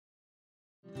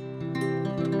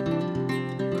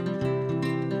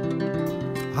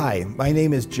Hi, my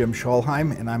name is Jim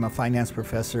Schallheim, and I'm a finance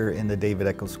professor in the David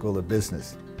Eccles School of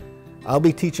Business. I'll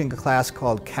be teaching a class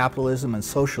called Capitalism and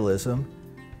Socialism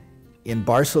in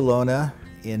Barcelona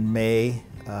in May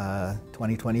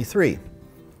 2023.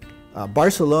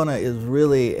 Barcelona is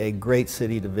really a great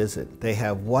city to visit. They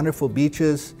have wonderful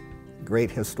beaches, great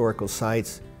historical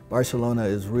sites. Barcelona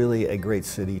is really a great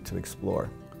city to explore.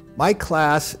 My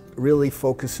class really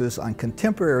focuses on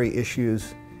contemporary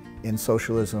issues in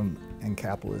socialism and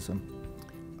capitalism.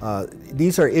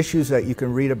 These are issues that you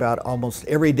can read about almost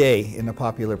every day in the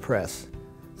popular press.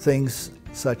 Things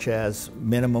such as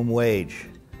minimum wage,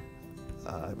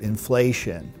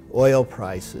 inflation, oil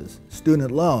prices, student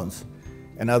loans,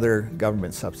 and other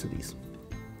government subsidies.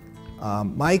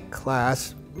 My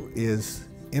class is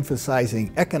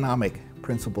emphasizing economic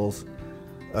principles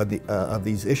of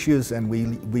these issues, and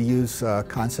we use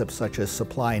concepts such as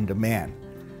supply and demand.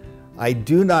 I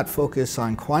do not focus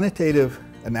on quantitative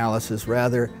analysis,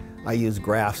 rather I use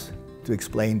graphs to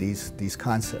explain these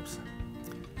concepts.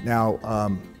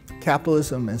 Now,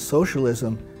 capitalism and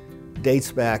socialism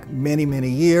dates back many,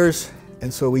 many years,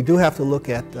 and so we do have to look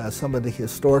at some of the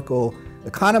historical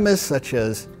economists such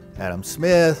as Adam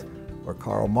Smith or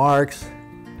Karl Marx,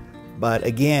 but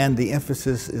again, the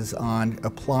emphasis is on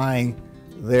applying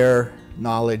their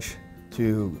knowledge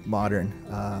to modern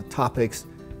topics,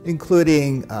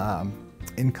 including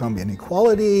income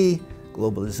inequality,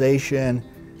 globalization,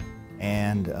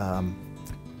 and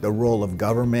the role of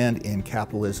government in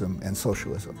capitalism and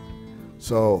socialism.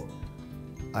 So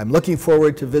I'm looking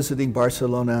forward to visiting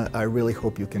Barcelona. I really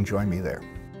hope you can join me there.